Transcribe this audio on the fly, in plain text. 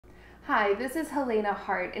Hi, this is Helena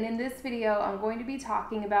Hart, and in this video I'm going to be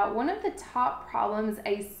talking about one of the top problems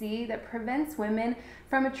I see that prevents women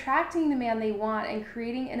from attracting the man they want and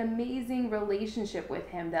creating an amazing relationship with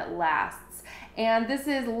him that lasts. And this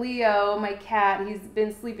is Leo, my cat. He's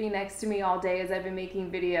been sleeping next to me all day as I've been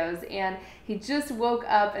making videos, and he just woke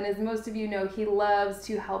up, and as most of you know, he loves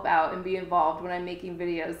to help out and be involved when I'm making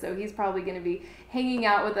videos, so he's probably going to be hanging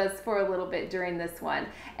out with us for a little bit during this one.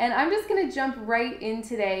 And I'm just going to jump right in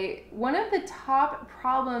today. One of the top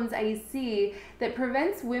problems I see that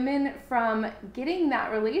prevents women from getting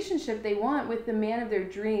that relationship they want with the man of their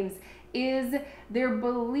dreams is their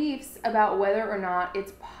beliefs about whether or not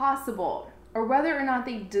it's possible or whether or not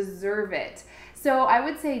they deserve it. So I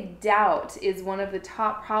would say doubt is one of the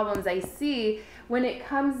top problems I see when it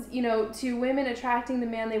comes, to women attracting the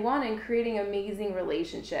man they want and creating an amazing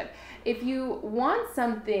relationship. If you want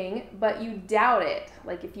something but you doubt it,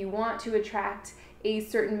 like if you want to attract a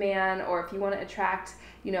certain man, or if you want to attract,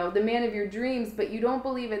 the man of your dreams, but you don't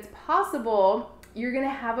believe it's possible, you're going to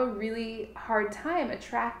have a really hard time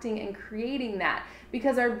attracting and creating that,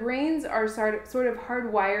 because our brains are sort of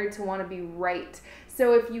hardwired to want to be right.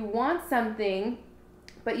 So if you want something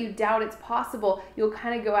but you doubt it's possible, you'll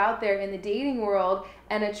kind of go out there in the dating world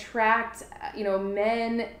and attract,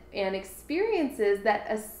 men and experiences that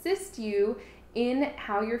assist you in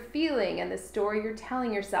how you're feeling and the story you're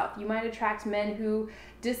telling yourself. You might attract men who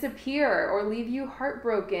disappear or leave you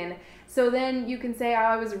heartbroken. So then you can say, oh,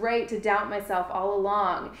 I was right to doubt myself all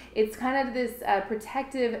along. It's kind of this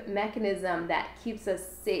protective mechanism that keeps us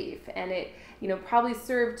safe, and it probably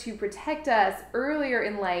served to protect us earlier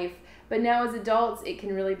in life. But now as adults, it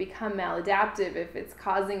can really become maladaptive if it's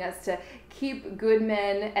causing us to keep good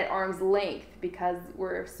men at arm's length because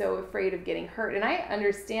we're so afraid of getting hurt. And I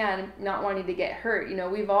understand not wanting to get hurt.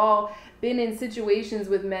 We've all been in situations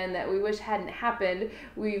with men that we wish hadn't happened.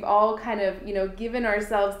 We've all kind of, given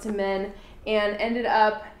ourselves to men and ended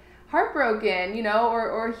up heartbroken,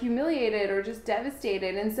 or humiliated or just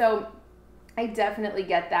devastated. And so I definitely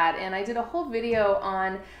get that, and I did a whole video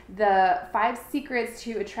on the 5 secrets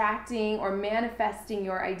to attracting or manifesting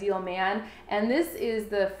your ideal man, and this is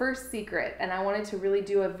the first secret, and I wanted to really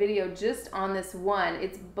do a video just on this one.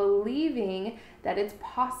 It's believing that it's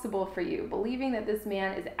possible for you, believing that this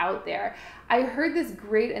man is out there. I heard this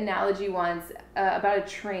great analogy once about a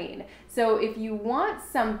train. So if you want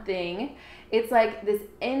something, it's like this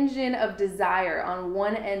engine of desire on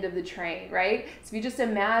one end of the train, right? So if you just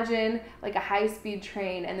imagine like a high-speed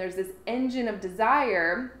train and there's this engine of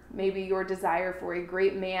desire, maybe your desire for a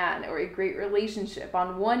great man or a great relationship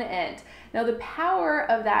on one end. Now the power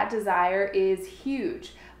of that desire is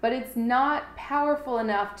huge, but it's not powerful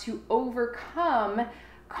enough to overcome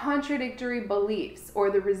contradictory beliefs or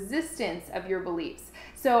the resistance of your beliefs.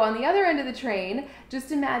 So on the other end of the train,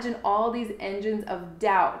 just imagine all these engines of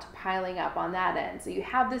doubt piling up on that end. So you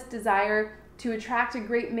have this desire to attract a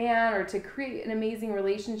great man or to create an amazing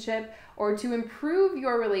relationship or to improve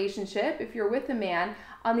your relationship if you're with a man.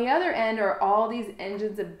 On the other end are all these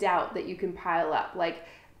engines of doubt that you can pile up, like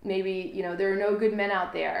maybe, there are no good men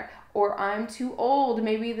out there, or I'm too old,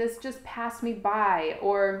 maybe this just passed me by,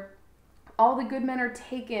 or all the good men are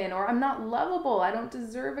taken, or I'm not lovable, I don't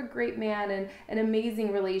deserve a great man and an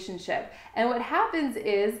amazing relationship. And what happens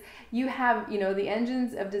is you have, the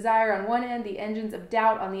engines of desire on one end, the engines of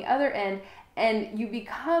doubt on the other end, and you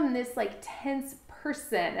become this like tense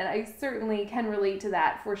person. And I certainly can relate to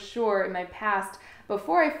that for sure in my past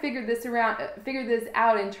before I figured this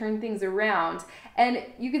out and turned things around. And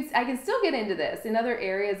I can still get into this in other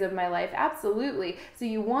areas of my life, absolutely. So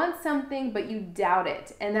you want something but you doubt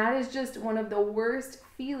it, and that is just one of the worst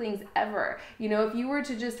feelings ever. If you were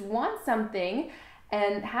to just want something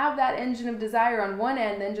and have that engine of desire on one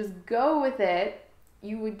end, then just go with it,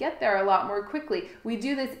 you would get there a lot more quickly. We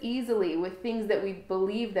do this easily with things that we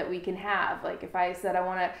believe that we can have. Like if I said I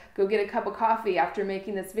want to go get a cup of coffee after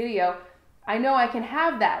making this video, I know I can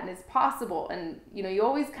have that and it's possible. And you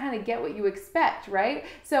always kind of get what you expect, right?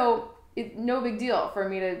 So it's no big deal for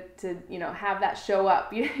me to have that show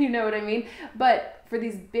up, you know what I mean? But for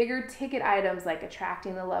these bigger ticket items like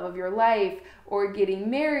attracting the love of your life, or getting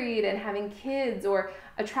married and having kids, or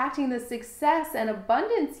attracting the success and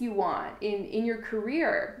abundance you want in your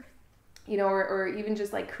career, or even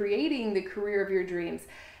just like creating the career of your dreams,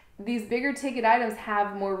 these bigger ticket items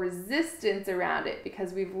have more resistance around it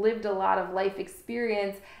because we've lived a lot of life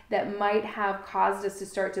experience that might have caused us to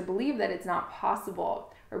start to believe that it's not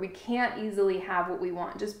possible, or we can't easily have what we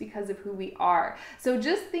want just because of who we are. So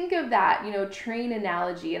just think of that, train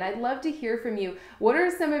analogy. And I'd love to hear from you. What are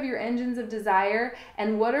some of your engines of desire,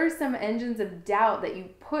 and what are some engines of doubt that you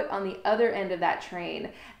put on the other end of that train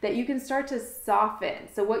that you can start to soften?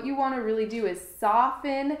 So what you want to really do is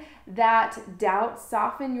soften that doubt,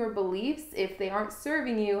 soften your beliefs if they aren't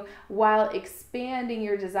serving you, while expanding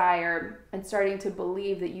your desire and starting to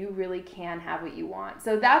believe that you really can have what you want.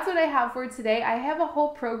 So that's what I have for today. I have a whole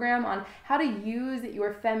program on how to use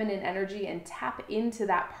your feminine energy and tap into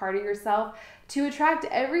that part of yourself to attract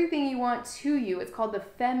everything you want to you. It's called the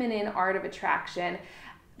Feminine Art of Attraction.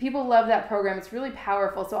 People love that program. It's really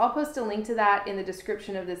powerful. So I'll post a link to that in the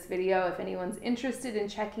description of this video if anyone's interested in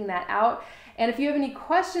checking that out. And if you have any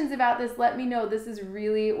questions about this, let me know. This is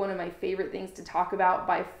really one of my favorite things to talk about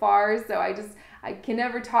by far. So I can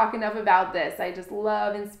never talk enough about this. I just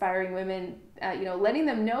love inspiring women, letting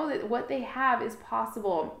them know that what they have is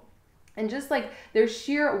possible. And just like their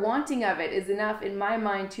sheer wanting of it is enough in my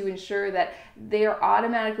mind to ensure that they are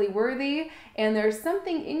automatically worthy, and there's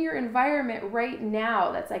something in your environment right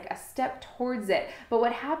now that's like a step towards it. But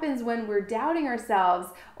what happens when we're doubting ourselves,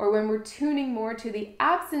 or when we're tuning more to the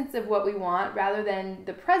absence of what we want rather than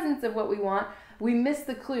the presence of what we want, we miss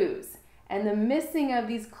the clues. And the missing of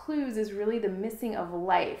these clues is really the missing of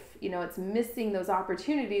life. It's missing those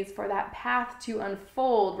opportunities for that path to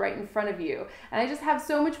unfold right in front of you. And I just have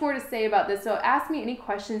so much more to say about this. So ask me any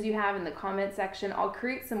questions you have in the comment section. I'll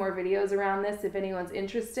create some more videos around this if anyone's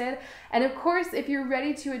interested. And of course, if you're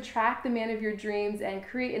ready to attract the man of your dreams and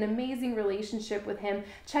create an amazing relationship with him,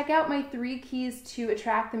 check out my 3 keys to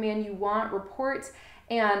attract the man you want report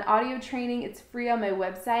and audio training. It's free on my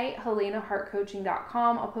website,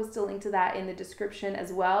 helenahartcoaching.com. I'll post a link to that in the description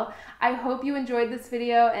as well. I hope you enjoyed this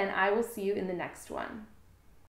video, and I will see you in the next one.